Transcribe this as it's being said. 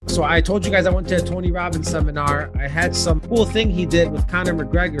So I told you guys I went to a Tony Robbins seminar. I had some cool thing he did with Conor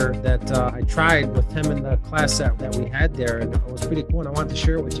McGregor that I tried with him in the class that we had there, and it was pretty cool. And I wanted to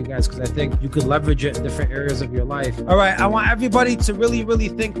share it with you guys because I think you could leverage it in different areas of your life. All right, I want everybody to really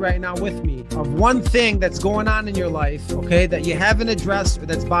think right now with me of one thing that's going on in your life, okay, that you haven't addressed or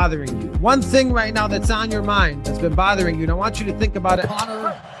that's bothering you. One thing right now that's on your mind that's been bothering you, and I want you to think about it.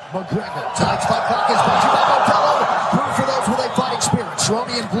 Conor McGregor. Tonight's fight clock is brought to you by Modelo. Brew for those with a fighting spirit.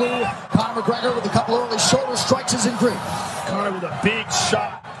 Cerrone in blue. Conor McGregor with a couple early shoulder strikes is in green. Conor with a big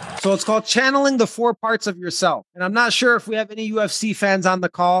shot. So it's called channeling the four parts of yourself. And I'm not sure if we have any UFC fans on the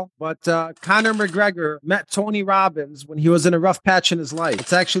call, but Conor McGregor met Tony Robbins when he was in a rough patch in his life.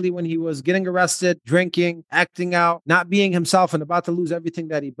 It's actually when he was getting arrested, drinking, acting out, not being himself, and about to lose everything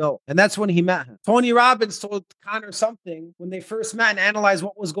that he built. And that's when he met him. Tony Robbins told Conor something when they first met and analyzed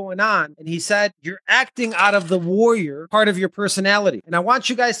what was going on. And he said, you're acting out of the warrior part of your personality. And I want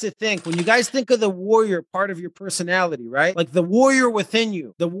you guys to think, when you guys think of the warrior part of your personality, right? Like the warrior within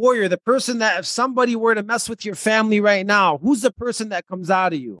you, the person that if somebody were to mess with your family right now, who's the person that comes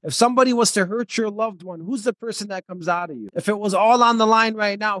out of you? If somebody was to hurt your loved one, who's the person that comes out of you? If it was all on the line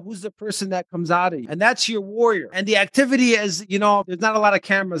right now, who's the person that comes out of you? And that's your warrior. And the activity is, there's not a lot of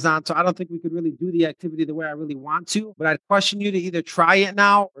cameras on, so I don't think we could really do the activity the way I really want to, but I'd question you to either try it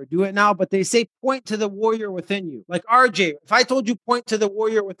now or do it now. But they say point to the warrior within you. Like RJ, if I told you point to the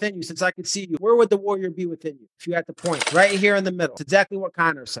warrior within you, since I could see you, where would the warrior be within you? If you had to point right here in the middle. It's exactly what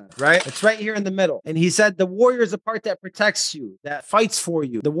Conor said. Right? It's right here in the middle. And he said the warrior is the part that protects you, that fights for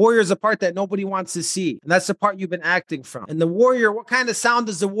you. The warrior is the part that nobody wants to see. And that's the part you've been acting from. And the warrior, what kind of sound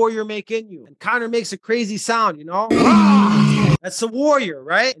does the warrior make in you? And Conor makes a crazy sound, That's the warrior,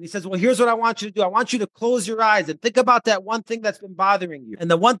 right? And he says, well, here's what I want you to do. I want you to close your eyes and think about that one thing that's been bothering you and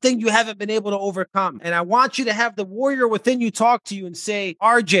the one thing you haven't been able to overcome. And I want you to have the warrior within you talk to you and say,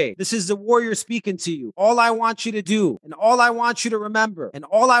 RJ, this is the warrior speaking to you. All I want you to do and all I want you to remember and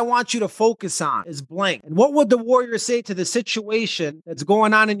all I want you to focus on is blank. And what would the warrior say to the situation that's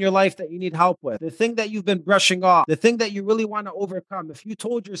going on in your life that you need help with? The thing that you've been brushing off, the thing that you really want to overcome. If you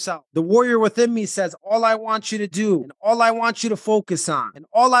told yourself, the warrior within me says, all I want you to do and all I want you to focus on and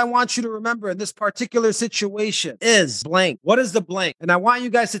all I want you to remember in this particular situation is blank. What is the blank? And I want you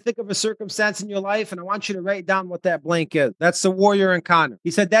guys to think of a circumstance in your life and I want you to write down what that blank is. That's the warrior in Conor.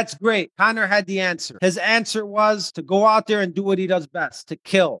 He said, that's great. Conor had the answer. His answer was to go out there and do what he does best, to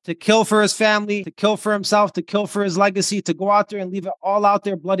kill for his family, to kill for himself, to kill for his legacy, to go out there and leave it all out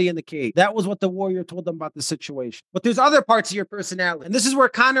there bloody in the cage. That was what the warrior told them about the situation. But there's other parts of your personality. And this is where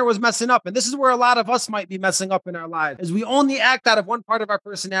Conor was messing up. And this is where a lot of us might be messing up in our lives, is we only act out of one part of our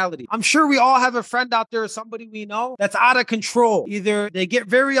personality. I'm sure we all have a friend out there or somebody we know that's out of control. Either they get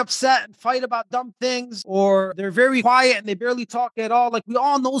very upset and fight about dumb things, or they're very quiet and they barely talk at all. Like we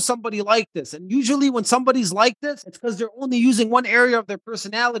all know somebody like this. And usually when somebody's like this, it's because they're only using one area of their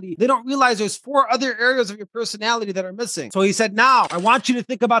personality. They don't realize there's 4 other areas of your personality that are missing. So he said, now I want you to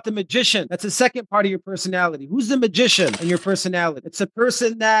think about the magician. That's the second part of your personality. Who's the magician in your personality? It's a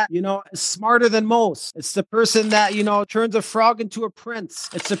person that, is smarter than most. It's the person that, turns a frog into a prince.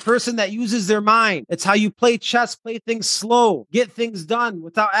 It's the person that uses their mind. It's how you play chess, play things slow, get things done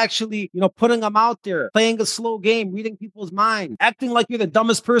without actually, putting them out there, playing a slow game, reading people's minds, acting like you're the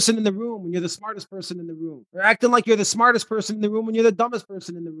dumbest person in the room when you're the smartest person in the room, or acting like you're the smartest person in the room when you're the dumbest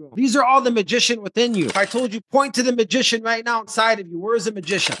person in the room. These are all the magician within you. If I told you, point to the magician right now inside of you, where is the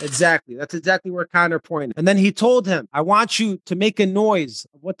magician? Exactly. That's exactly where Conor pointed. And then he told him, I want you to make a noise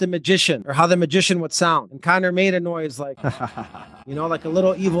of what the magician or how the magician would sound. And Conor made a noise like, like a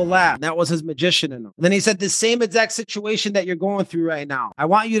little evil laugh. And that was his magician in him. And then he said, the same exact situation that you're going through right now, I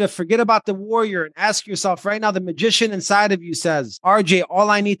want you to forget about the warrior and ask yourself right now, the magician inside of you says, RJ, all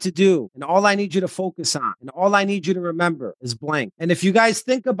I need to do and all I need you to focus on and all I need you to remember is blank. And if you guys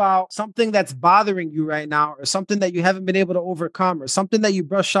think about something that's bothering you right now or something that you haven't been able to overcome or something that you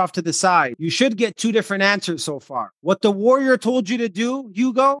brush off to the side, you should get 2 different answers so far. What the warrior told you to do,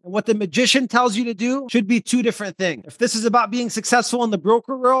 Hugo, and what the magician tells you to do should be 2 different things. If this is about being successful in the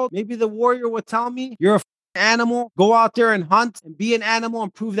broker world, maybe the warrior would tell me, you're a animal, go out there and hunt and be an animal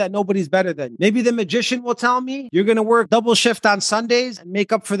and prove that nobody's better than you. Maybe the magician will tell me you're going to work double shift on Sundays and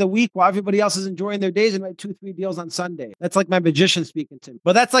make up for the week while everybody else is enjoying their days and write 2-3 deals on Sunday. That's like my magician speaking to me.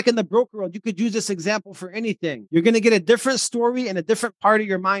 But that's like in the broker world. You could use this example for anything. You're going to get a different story and a different part of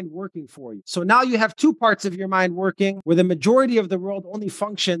your mind working for you. So now you have 2 parts of your mind working where the majority of the world only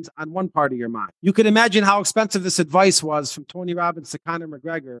functions on one part of your mind. You could imagine how expensive this advice was from Tony Robbins to Conor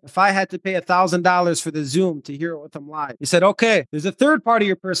McGregor. If I had to pay $1,000 for the Zoom Zoom to hear it with him live. He said, okay, there's a third part of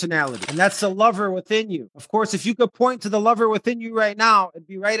your personality, and that's the lover within you. Of course, if you could point to the lover within you right now, it'd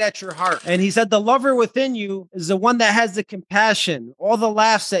be right at your heart. And he said the lover within you is the one that has the compassion, all the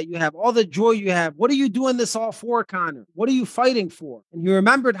laughs that you have, all the joy you have. What are you doing this all for, Conor? What are you fighting for? And he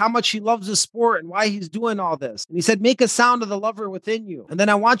remembered how much he loves the sport and why he's doing all this. And he said, make a sound of the lover within you. And then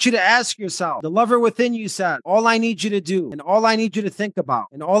I want you to ask yourself, the lover within you said, all I need you to do and all I need you to think about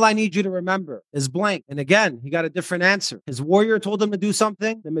and all I need you to remember is blank. And again, he got a different answer. His warrior told him to do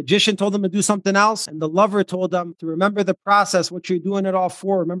something. The magician told him to do something else. And the lover told him to remember the process, what you're doing it all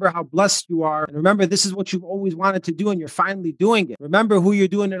for. Remember how blessed you are. And remember, this is what you've always wanted to do and you're finally doing it. Remember who you're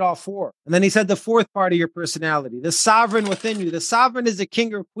doing it all for. And then he said the fourth part of your personality, the sovereign within you. The sovereign is the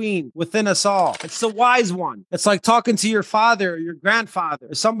king or queen within us all. It's the wise one. It's like talking to your father or your grandfather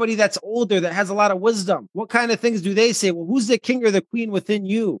or somebody that's older that has a lot of wisdom. What kind of things do they say? Well, who's the king or the queen within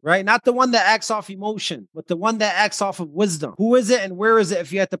you, right? Not the one that acts off emotion, but the one that acts off of wisdom. Who is it and where is it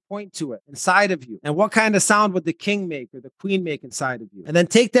if you had to point to it inside of you? And what kind of sound would the king make or the queen make inside of you? And then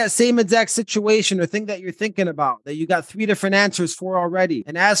take that same exact situation or thing that you're thinking about that you got 3 different answers for already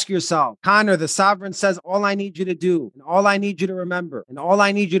and ask yourself, Conor, the sovereign says all I need you to do and all I need you to remember and all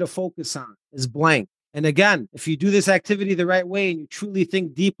I need you to focus on is blank. And again, if you do this activity the right way and you truly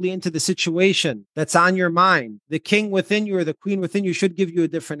think deeply into the situation that's on your mind, the king within you or the queen within you should give you a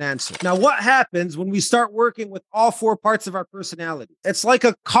different answer. Now, what happens when we start working with all 4 parts of our personality? It's like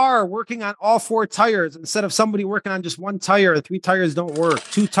a car working on all 4 tires instead of somebody working on just 1 tire. 3 tires don't work.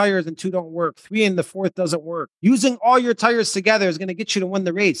 2 tires and 2 don't work. 3 and the 4th doesn't work. Using all your tires together is going to get you to win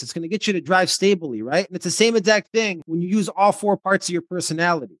the race. It's going to get you to drive stably, right? And it's the same exact thing when you use all 4 parts of your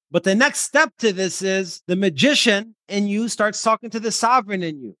personality. But the next step to this is the magician in you starts talking to the sovereign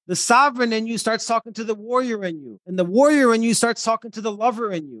in you. The sovereign in you starts talking to the warrior in you. And the warrior in you starts talking to the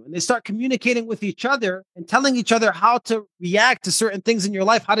lover in you. And they start communicating with each other and telling each other how to react to certain things in your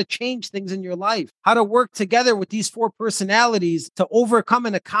life, how to change things in your life, how to work together with these 4 personalities to overcome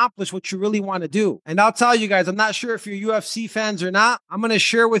and accomplish what you really want to do. And I'll tell you guys, I'm not sure if you're UFC fans or not. I'm going to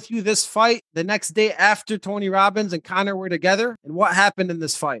share with you this fight the next day after Tony Robbins and Conor were together and what happened in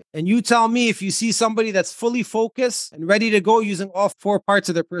this fight. And you tell me if you see somebody that's fully focused and ready to go using all 4 parts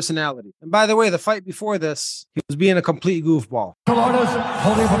of their personality. And by the way, the fight before this, he was being a complete goofball. Artist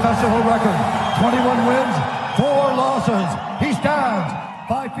holding a professional record, 21 wins, 4 losses. He stands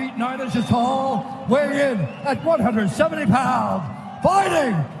 5 feet 9 inches tall, weighing in at 170 pounds,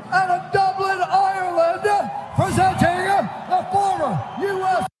 fighting out of Dublin, Ireland, presenting the former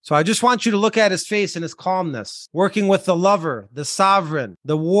U.S. So I just want you to look at his face and his calmness, working with the lover, the sovereign,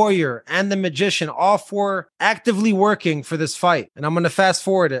 the warrior, and the magician, all 4 actively working for this fight. And I'm going to fast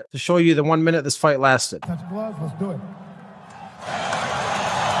forward it to show you the 1 minute this fight lasted. Touch gloves, let's do it.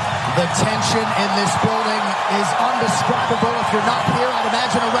 The tension in this building is undescribable. If you're not here, I'd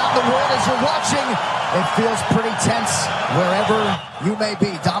imagine around the world as you're watching, it feels pretty tense wherever you may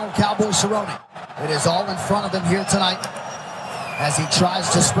be. Donald Cowboy Cerrone, it is all in front of him here tonight as he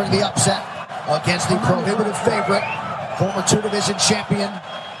tries to spring the upset against the prohibitive favorite, former 2-division champion,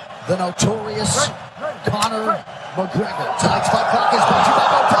 the notorious Conor McGregor. Tonight's fight clock is brought to you by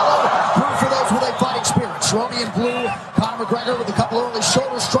Modelo. Brew for those with a fighting spirit. Cerrone in blue, Conor McGregor with a couple early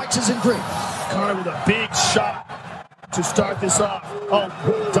shoulder strikes is in green. Conor with a big shot to start this off. Oh,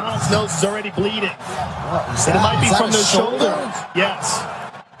 Donald's nose is already bleeding. And it might be from the shoulder. Yes.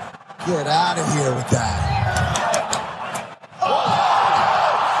 Get out of here with that.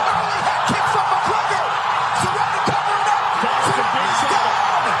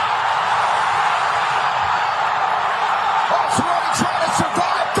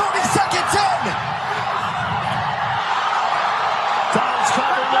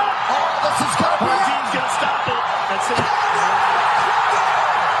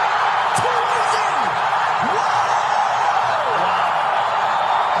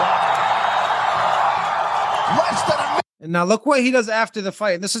 And now look what he does after the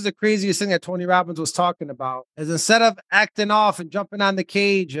fight. And this is the craziest thing that Tony Robbins was talking about, is instead of acting off and jumping on the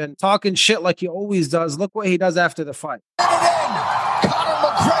cage and talking shit like he always does, look what he does after the fight. Conor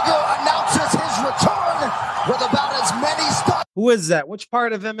McGregor announces his return with about as many stunts. Who is that? Which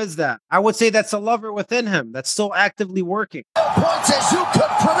part of him is that? I would say that's a lover within him that's still actively working. Points as you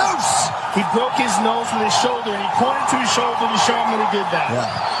could produce. He broke his nose with his shoulder and he pointed to his shoulder to show him that he did that.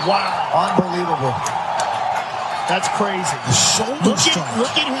 Yeah. Wow. Unbelievable. That's crazy. The shoulder strike.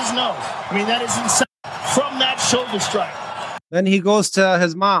 Look at his nose. I mean, that is insane. From that shoulder strike. Then he goes to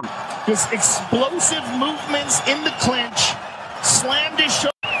his mom. His explosive movements in the clinch slammed his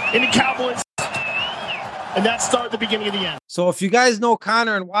shoulder in the Cowboys. and that started the beginning of the end. So if you guys know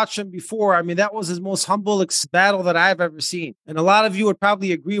Conor and watched him before, I mean, that was his most humble battle that I've ever seen. And a lot of you would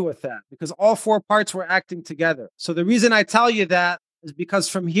probably agree with that because all four parts were acting together. So the reason I tell you that is because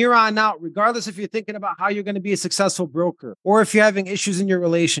from here on out, regardless if you're thinking about how you're going to be a successful broker, or if you're having issues in your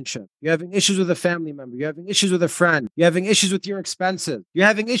relationship, you're having issues with a family member, you're having issues with a friend, you're having issues with your expenses, you're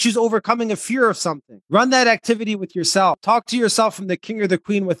having issues overcoming a fear of something, run that activity with yourself. Talk to yourself from the king or the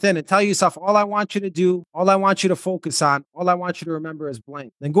queen within and tell yourself, all I want you to do, all I want you to focus on, all I want you to remember is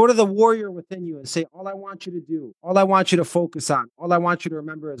blank. Then go to the warrior within you and say, all I want you to do, all I want you to focus on, all I want you to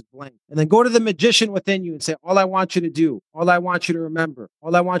remember is blank. And then go to the magician within you and say, all I want you to do, all I want you to remember,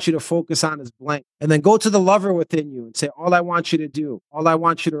 all I want you to focus on is blank. And then go to the lover within you and say, all I want you to do, all I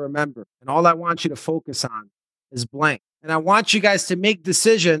want you to remember, and all I want you to focus on is blank. And I want you guys to make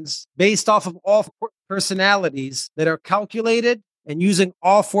decisions based off of all four personalities that are calculated and using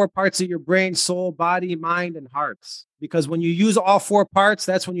all four parts of your brain, soul, body, mind, and hearts. Because when you use all four parts,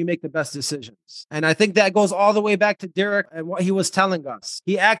 that's when you make the best decisions. And I think that goes all the way back to Derek and what he was telling us.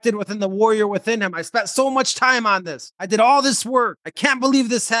 He acted within the warrior within him. I spent so much time on this. I did all this work. I can't believe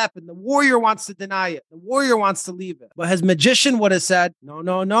this happened. The warrior wants to deny it. The warrior wants to leave it. But his magician would have said, no,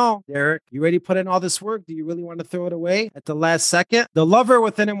 no, no, Derek, you already put in all this work. Do you really want to throw it away at the last second? The lover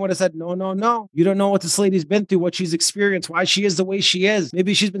within him would have said, no, no, no. You don't know what this lady's been through, what she's experienced, why she is the way she is.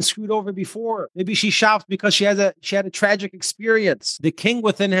 Maybe she's been screwed over before. Maybe she shops because she had a tragic experience. The king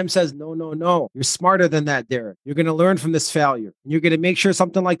within him says, no, no, no. You're smarter than that, Derek. You're going to learn from this failure. And you're going to make sure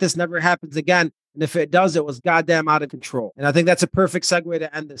something like this never happens again. And if it does, it was goddamn out of control. And I think that's a perfect segue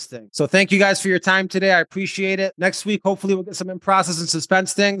to end this thing. So thank you guys for your time today. I appreciate it. Next week, hopefully we'll get some in-process and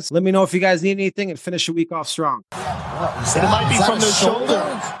suspense things. Let me know if you guys need anything and finish the week off strong. And it might be from the shoulder.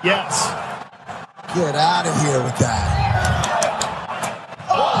 Yes. Get out of here with that.